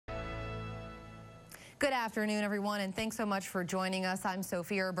Good afternoon, everyone, and thanks so much for joining us. I'm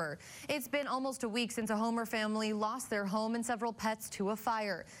Sophie Erber. It's been almost a week since a Homer family lost their home and several pets to a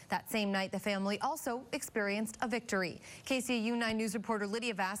fire. That same night, the family also experienced a victory. KCAU 9 News reporter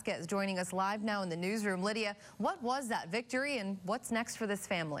Lydia Vasquez joining us live now in the newsroom. Lydia, what was that victory and what's next for this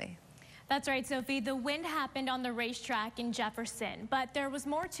family? That's right, Sophie. The win happened on the racetrack in Jefferson, but there was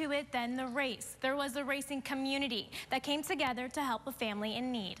more to it than the race. There was a racing community that came together to help a family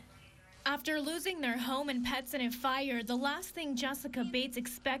in need. After losing their home and pets in a fire, the last thing Jessica Bates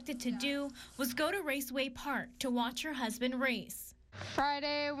expected to do was go to Raceway Park to watch her husband race.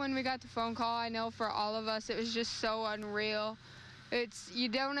 Friday, when we got the phone call, I know for all of us, it was just so unreal. You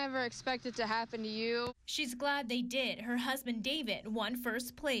don't ever expect it to happen to you. She's glad they did. Her husband, David, won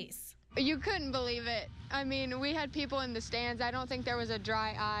first place. You couldn't believe it. I mean, we had people in the stands. I don't think there was a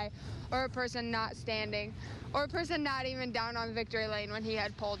dry eye or a person not standing or a person not even down on victory lane when he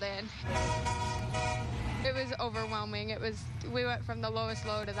had pulled in. It was overwhelming. We went from the lowest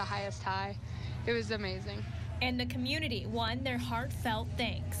low to the highest high. It was amazing. And the community won their heartfelt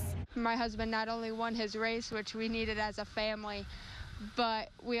thanks. My husband not only won his race, which we needed as a family, but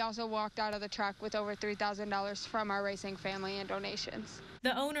we also walked out of the truck with over $3,000 from our racing family and donations.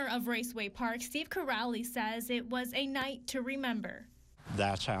 The owner of Raceway Park, Steve Corrali, says it was a night to remember.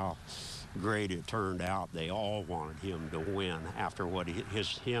 That's how great it turned out. They all wanted him to win after what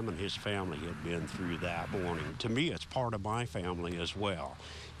him and his family had been through that morning. To me, it's part of my family as well.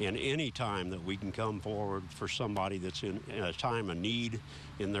 And any time that we can come forward for somebody that's in a time of need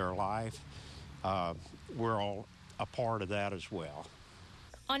in their life, we're all a part of that as well.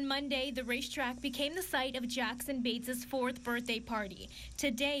 On Monday, the racetrack became the site of Jackson Bates' 4th birthday party.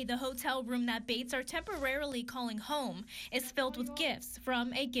 Today, the hotel room that Bates are temporarily calling home is filled with gifts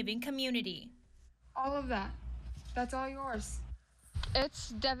from a giving community. All of that. That's all yours. It's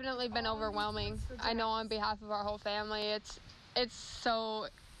definitely been overwhelming. I know on behalf of our whole family, it's so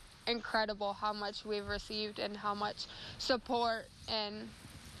incredible how much we've received and how much support and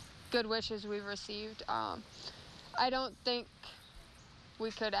good wishes we've received. I don't think we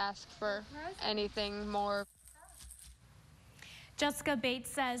could ask for anything more. Jessica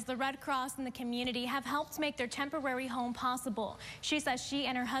Bates says the Red Cross and the community have helped make their temporary home possible. She says she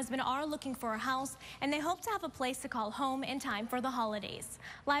and her husband are looking for a house, and they hope to have a place to call home in time for the holidays.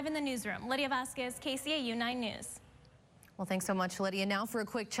 Live in the newsroom, Lydia Vasquez, KCAU 9 News. Well, thanks so much, Lydia. Now for a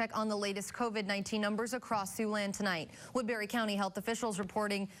quick check on the latest COVID-19 numbers across Siouxland tonight. Woodbury County health officials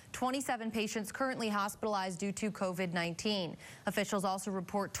reporting 27 patients currently hospitalized due to COVID-19. Officials also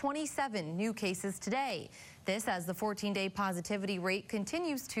report 27 new cases today. This as the 14-day positivity rate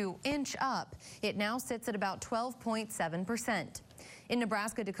continues to inch up. It now sits at about 12.7%. In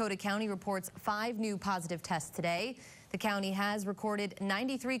Nebraska, Dakota County reports 5 new positive tests today. The county has recorded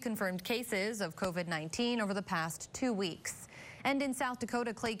 93 confirmed cases of COVID-19 over the past 2 weeks. And in South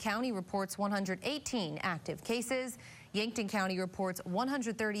Dakota, Clay County reports 118 active cases. Yankton County reports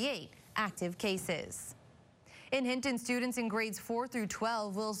 138 active cases. In Hinton, students in grades 4 through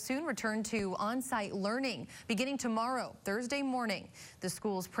 12 will soon return to on-site learning beginning tomorrow, Thursday morning. The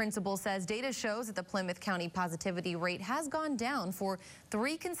school's principal says data shows that the Plymouth County positivity rate has gone down for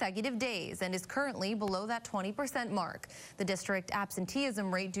 3 consecutive days and is currently below that 20% mark. The district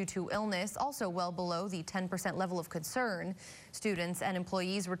absenteeism rate due to illness also well below the 10% level of concern. Students and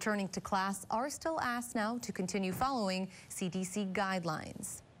employees returning to class are still asked now to continue following CDC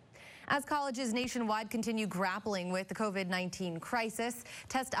guidelines. As colleges nationwide continue grappling with the COVID-19 crisis,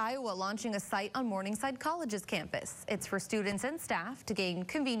 Test Iowa launching a site on Morningside College's campus. It's for students and staff to gain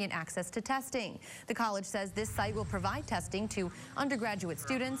convenient access to testing. The college says this site will provide testing to undergraduate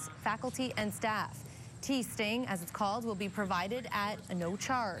students, faculty, and staff. T-Sting, as it's called, will be provided at no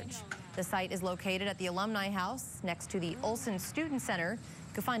charge. The site is located at the Alumni House next to the Olson Student Center.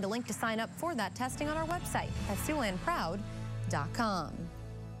 You can find a link to sign up for that testing on our website at SiouxlandProud.com.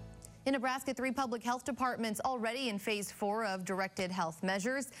 In Nebraska, 3 public health departments already in phase 4 of directed health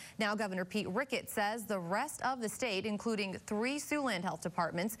measures. Now Governor Pete Ricketts says the rest of the state, including 3 Siouxland health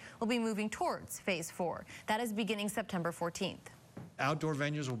departments, will be moving towards phase 4. That is beginning September 14th. Outdoor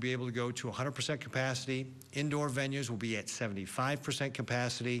venues will be able to go to 100% capacity. Indoor venues will be at 75%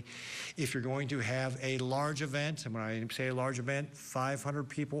 capacity. If you're going to have a large event, and when I say a large event, 500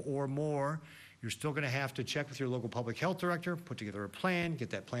 people or more, you're still going to have to check with your local public health director, put together a plan,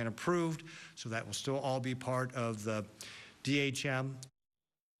 get that plan approved. So that will still all be part of the DHM.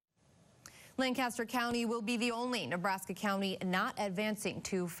 Lancaster County will be the only Nebraska county not advancing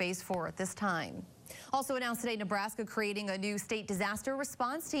to phase 4 at this time. Also announced today, Nebraska creating a new state disaster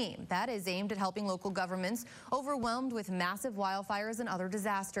response team that is aimed at helping local governments overwhelmed with massive wildfires and other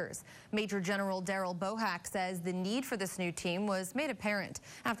disasters. Major General Daryl Bohack says the need for this new team was made apparent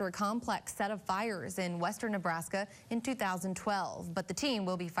after a complex set of fires in western Nebraska in 2012. But the team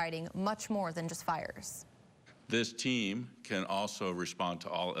will be fighting much more than just fires. This team can also respond to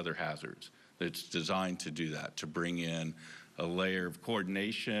all other hazards. It's designed to do that, to bring in a layer of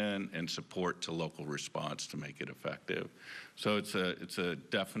coordination and support to local response to make it effective. So it's a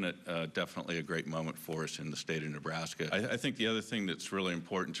definitely a great moment for us in the state of Nebraska. I think the other thing that's really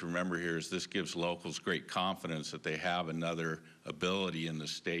important to remember here is this gives locals great confidence that they have another ability in the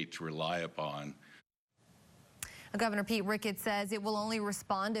state to rely upon. Governor Pete Ricketts says it will only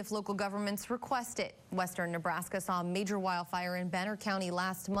respond if local governments request it. Western Nebraska saw a major wildfire in Banner County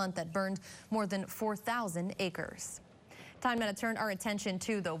last month that burned more than 4,000 acres. Time now to turn our attention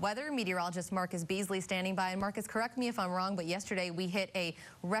to the weather. Meteorologist Marcus Beasley standing by. And Marcus, correct me if I'm wrong, but yesterday we hit a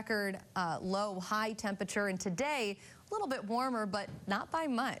record low high temperature, and today a little bit warmer, but not by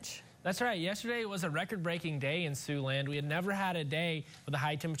much. That's right. Yesterday was a record-breaking day in Siouxland. We had never had a day with a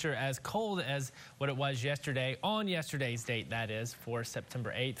high temperature as cold as what it was yesterday, on yesterday's date, that is, for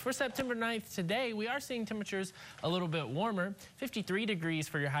September 8th. For September 9th today, we are seeing temperatures a little bit warmer. 53 degrees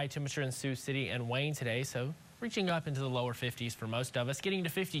for your high temperature in Sioux City and Wayne today, so reaching up into the lower 50s for most of us. Getting to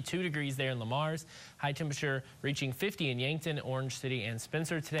 52 degrees there in Lamar's. High temperature reaching 50 in Yankton, Orange City, and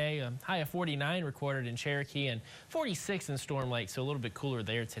Spencer today. A high of 49 recorded in Cherokee and 46 in Storm Lake, so a little bit cooler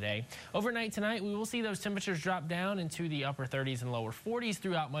there today. Overnight tonight, we will see those temperatures drop down into the upper 30s and lower 40s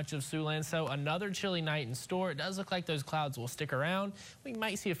throughout much of Siouxland, so another chilly night in store. It does look like those clouds will stick around. We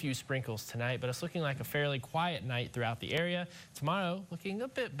might see a few sprinkles tonight, but it's looking like a fairly quiet night throughout the area. Tomorrow, looking a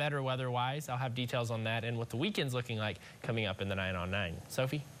bit better weather-wise. I'll have details on that and what the weekend's looking like coming up in the 9 on 9.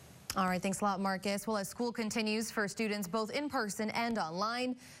 Sophie? All right, thanks a lot, Marcus. Well, as school continues for students both in person and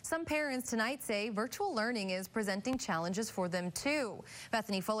online, some parents tonight say virtual learning is presenting challenges for them too.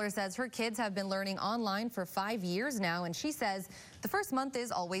 Bethany Fuller says her kids have been learning online for 5 years now, and she says the first month is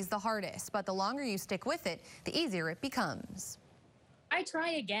always the hardest, but the longer you stick with it, the easier it becomes. I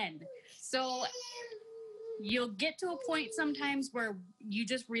try again. So you'll get to a point sometimes where you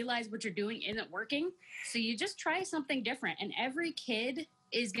just realize what you're doing isn't working. So you just try something different, and every kid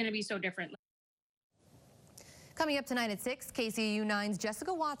is going to be so different. Coming up tonight at 6, KCAU 9's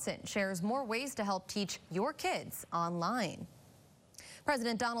Jessica Watson shares more ways to help teach your kids online.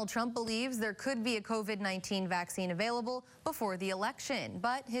 President Donald Trump believes there could be a COVID-19 vaccine available before the election,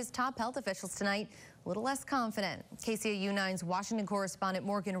 but his top health officials tonight a little less confident. KCAU 9's Washington correspondent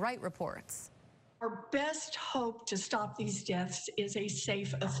Morgan Wright reports. Our best hope to stop these deaths is a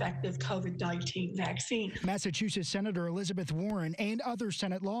safe, effective COVID-19 vaccine. Massachusetts Senator Elizabeth Warren and other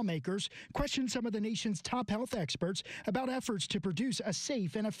Senate lawmakers questioned some of the nation's top health experts about efforts to produce a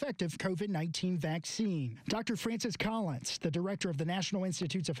safe and effective COVID-19 vaccine. Dr. Francis Collins, the director of the National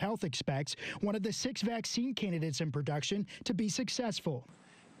Institutes of Health, expects one of the 6 vaccine candidates in production to be successful.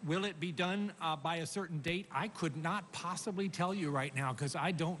 Will it be done by a certain date? I could not possibly tell you right now because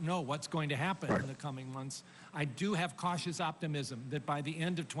I don't know what's going to happen in the coming months. I do have cautious optimism that by the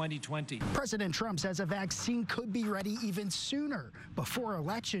end of 2020. President Trump says a vaccine could be ready even sooner, before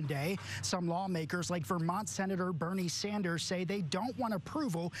Election Day. Some lawmakers like Vermont Senator Bernie Sanders say they don't want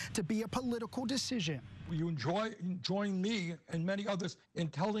approval to be a political decision. You join me and many others in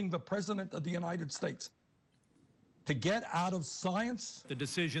telling the President of the United States to get out of science. The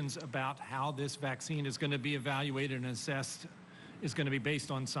decisions about how this vaccine is going to be evaluated and assessed is going to be based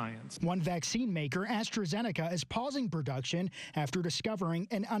on science. One vaccine maker, AstraZeneca, is pausing production after discovering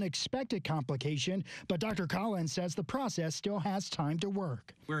an unexpected complication, but Dr. Collins says the process still has time to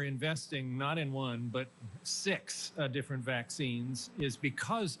work. We're investing not in 1, but 6 different vaccines is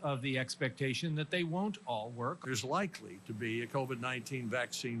because of the expectation that they won't all work. There's likely to be a COVID-19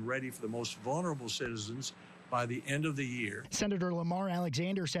 vaccine ready for the most vulnerable citizens by the end of the year. Senator Lamar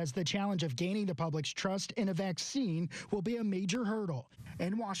Alexander says the challenge of gaining the public's trust in a vaccine will be a major hurdle.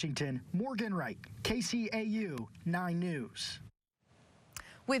 In Washington, Morgan Wright, KCAU 9 News.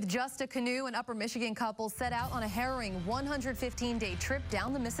 With just a canoe, an Upper Michigan couple set out on a harrowing 115-day trip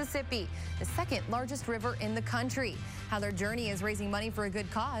down the Mississippi, the second largest river in the country. How their journey is raising money for a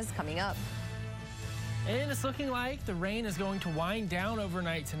good cause coming up. And it's looking like the rain is going to wind down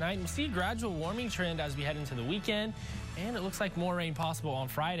overnight tonight. We'll see a gradual warming trend as we head into the weekend. And it looks like more rain possible on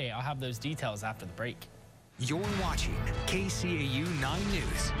Friday. I'll have those details after the break. You're watching KCAU 9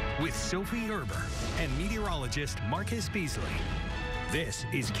 News with Sophie Erber and meteorologist Marcus Beasley. This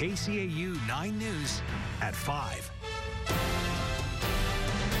is KCAU 9 News at 5.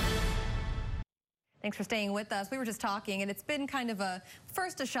 Thanks for staying with us. We were just talking, and it's been kind of a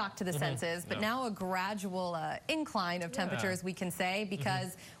shock to the senses, but now a gradual incline of temperatures, we can say,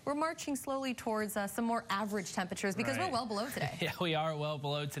 because we're marching slowly towards some more average temperatures because we're well below today. Yeah, we are well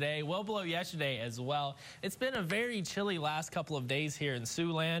below today, well below yesterday as well. It's been a very chilly last couple of days here in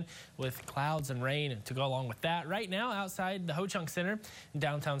Siouxland with clouds and rain to go along with that. Right now, outside the Ho-Chunk Center in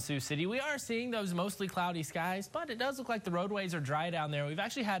downtown Sioux City, we are seeing those mostly cloudy skies, but it does look like the roadways are dry down there. We've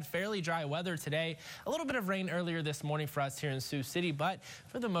actually had fairly dry weather today. A little bit of rain earlier this morning for us here in Sioux City, but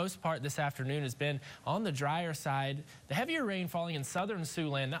for the most part this afternoon has been on the drier side. The heavier rain falling in southern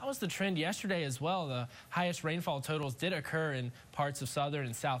Siouxland, that was the trend yesterday as well. The highest rainfall totals did occur in parts of southern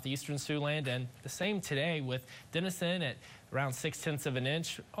and southeastern Siouxland, and the same today with Denison at around 6/10 of an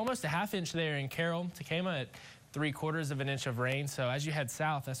inch, almost a ½ inch there in Carroll, Takema at 3/4 of an inch of rain. So as you head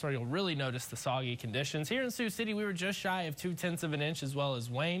south, that's where you'll really notice the soggy conditions. Here in Sioux City, we were just shy of 2/10 of an inch, as well as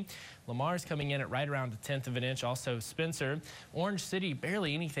Wayne. Lamar's coming in at right around 1/10 of an inch. Also Spencer. Orange City,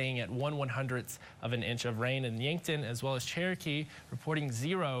 barely anything at 1/100th of an inch of rain. And Yankton, as well as Cherokee, reporting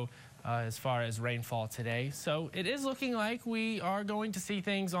 0 as far as rainfall today. So it is looking like we are going to see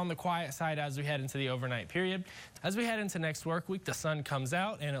things on the quiet side as we head into the overnight period. As we head into next work week, the sun comes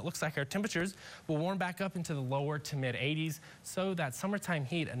out and it looks like our temperatures will warm back up into the lower to mid 80s. So that summertime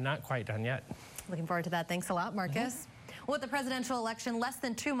heat and not quite done yet. Looking forward to that. Thanks a lot, Marcus. With the presidential election less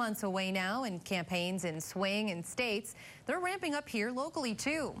than 2 months away now and campaigns in swing and states, they're ramping up here locally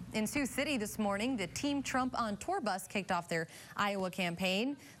too. In Sioux City this morning, the Team Trump on Tour bus kicked off their Iowa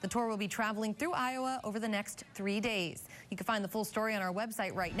campaign. The tour will be traveling through Iowa over the next 3 days. You can find the full story on our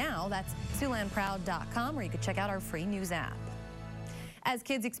website right now. That's SiouxlandProud.com, or you can check out our free news app. As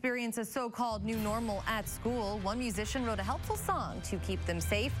kids experience a so-called new normal at school, one musician wrote a helpful song to keep them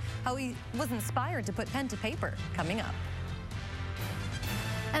safe, how he was inspired to put pen to paper, coming up.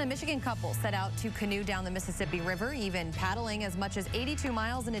 And a Michigan couple set out to canoe down the Mississippi River, even paddling as much as 82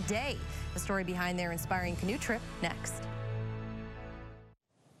 miles in a day. The story behind their inspiring canoe trip next.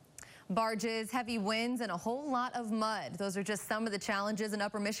 Barges, heavy winds, and a whole lot of mud. Those are just some of the challenges an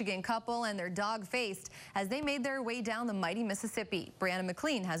Upper Michigan couple and their dog faced as they made their way down the mighty Mississippi. Brianna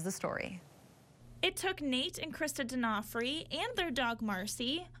McLean has the story. It took Nate and Krista D'Onofrio and their dog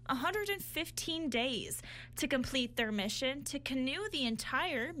Marcy 115 days to complete their mission to canoe the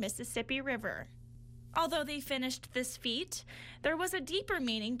entire Mississippi River. Although they finished this feat, there was a deeper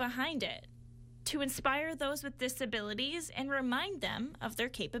meaning behind it: to inspire those with disabilities and remind them of their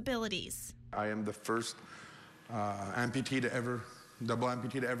capabilities. I am the first amputee to ever, double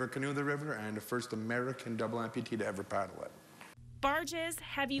amputee to ever canoe the river, and the first American double amputee to ever paddle it. Barges,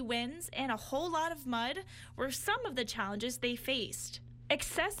 heavy winds, and a whole lot of mud were some of the challenges they faced.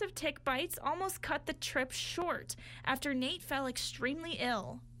 Excessive tick bites almost cut the trip short after Nate fell extremely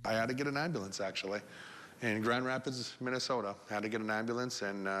ill. I had to get an ambulance, actually, in Grand Rapids, Minnesota. I had to get an ambulance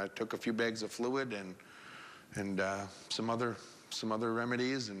and took a few bags of fluid and some other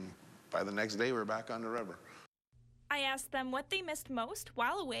remedies, and by the next day we were back on the river. I asked them what they missed most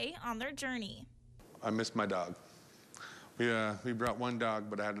while away on their journey. I missed my dog. We brought one dog,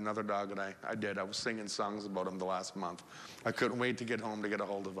 but I had another dog, and I was singing songs about him the last month. I couldn't wait to get home to get a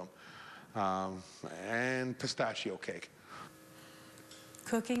hold of him. And pistachio cake.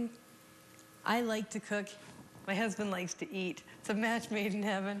 Cooking. I like to cook. My husband likes to eat. It's a match made in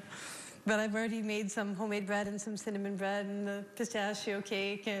heaven. But I've already made some homemade bread and some cinnamon bread and the pistachio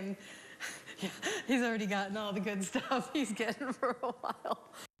cake, and yeah, he's already gotten all the good stuff he's getting for a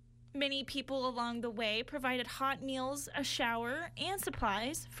while. Many people along the way provided hot meals, a shower, and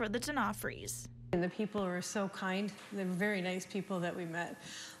supplies for the D'Onofrios. And the people were so kind. They were very nice people that we met.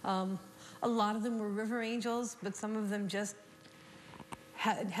 A lot of them were river angels, but some of them just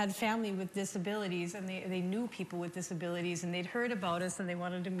had family with disabilities, and they knew people with disabilities, and they'd heard about us, and they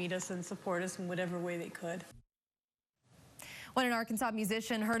wanted to meet us and support us in whatever way they could. When an Arkansas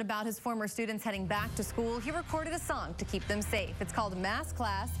musician heard about his former students heading back to school, he recorded a song to keep them safe. It's called Mass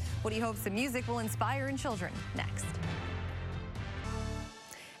Class. What he hopes the music will inspire in children. Next.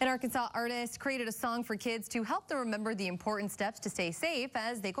 An Arkansas artist created a song for kids to help them remember the important steps to stay safe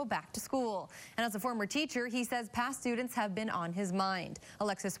as they go back to school. And as a former teacher, he says past students have been on his mind.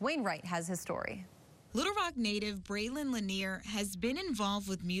 Alexis Wainwright has his story. Little Rock native Braylon Lanier has been involved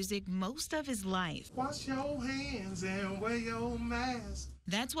with music most of his life. Wash your hands and wear your mask.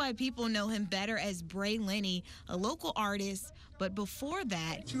 That's why people know him better as Bray Lenny, a local artist. But before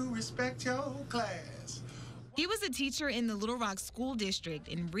that, you respect your class. He was a teacher in the Little Rock School District,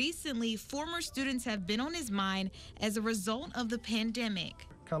 and recently former students have been on his mind as a result of the pandemic.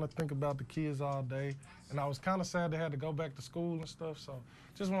 Kind of think about the kids all day, and I was kind of sad they had to go back to school and stuff, so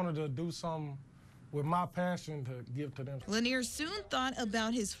just wanted to do something with my passion to give to them. Lanier soon thought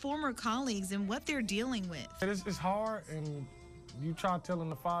about his former colleagues and what they're dealing with. It's hard, and you try telling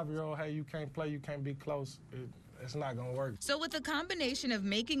the 5-year-old, hey, you can't play, you can't be close. It's not gonna work. So with a combination of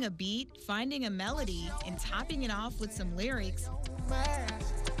making a beat, finding a melody, and topping it off with some lyrics,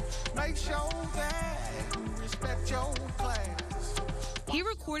 make sure that you respect your class. he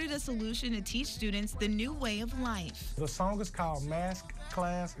recorded a solution to teach students the new way of life. The song is called Mask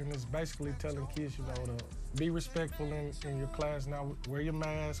Class, and it's basically telling kids, you know, to be respectful in your class. Now, wear your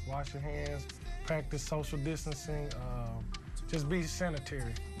mask, wash your hands, practice social distancing, just be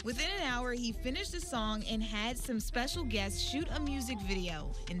sanitary. Within an hour, he finished the song and had some special guests shoot a music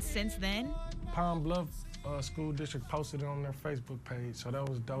video. And since then, Palm Bluff School District posted it on their Facebook page, so that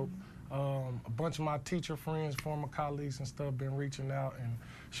was dope. A bunch of my teacher friends, former colleagues and stuff, been reaching out and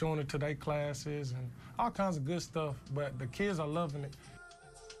showing it to their classes and all kinds of good stuff, but the kids are loving it.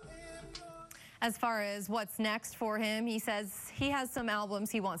 As far as what's next for him, he says he has some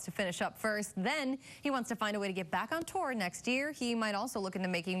albums he wants to finish up first. Then he wants to find a way to get back on tour next year. He might also look into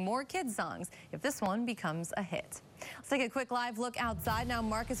making more kids songs if this one becomes a hit. Let's take a quick live look outside. Now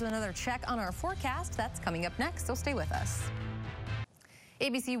Marcus with another check on our forecast. That's coming up next, so stay with us.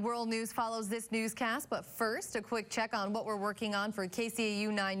 ABC World News follows this newscast, but first, a quick check on what we're working on for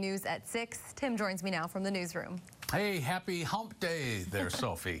KCAU 9 News at 6. Tim joins me now from the newsroom. Hey, happy hump day there,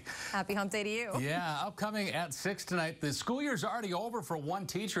 Sophie. Happy hump day to you. Yeah, upcoming at 6 tonight. The school year's already over for one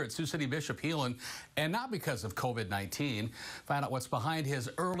teacher at Sioux City Bishop Heelan, and not because of COVID-19. Find out what's behind his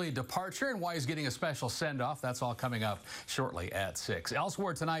early departure and why he's getting a special send-off. That's all coming up shortly at 6.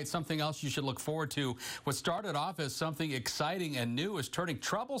 Elsewhere tonight, something else you should look forward to. What started off as something exciting and new is turning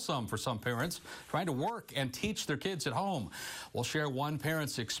troublesome for some parents trying to work and teach their kids at home. We'll share one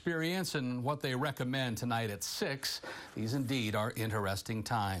parent's experience and what they recommend tonight at 6. These indeed are interesting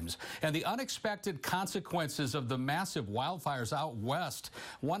times. And the unexpected consequences of the massive wildfires out west.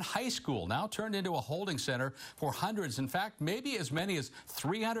 One high school now turned into a holding center for hundreds, in fact, maybe as many as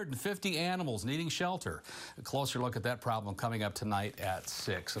 350 animals needing shelter. A closer look at that problem coming up tonight at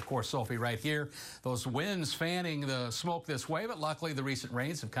 6. Of course, Sophie, right here, those winds fanning the smoke this way, but luckily the recent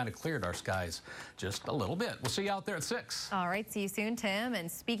rains have kind of cleared our skies just a little bit. We'll see you out there at 6. All right, see you soon, Tim.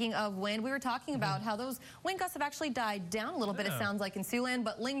 And speaking of wind, we were talking about how those wind gusts have actually died down a little bit, it sounds like, in Siouxland,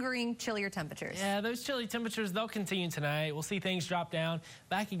 but lingering chillier temperatures. Yeah, those chilly temperatures, they'll continue tonight. We'll see things drop down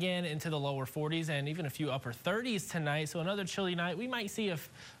back again into the lower 40s and even a few upper 30s tonight. So another chilly night. We might see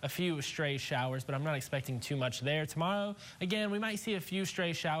a few stray showers, but I'm not expecting too much there. Tomorrow, again, we might see a few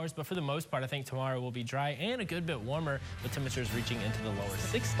stray showers, but for the most part, I think tomorrow will be dry and a good bit warmer with temperatures reaching into the lower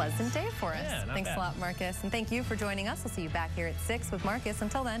 60s. Pleasant day for us. Yeah, Thanks a lot, Marcus. And thank you for joining us. We'll see you back here at 6 with Marcus.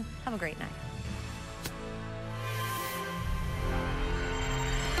 Until then, have a great night.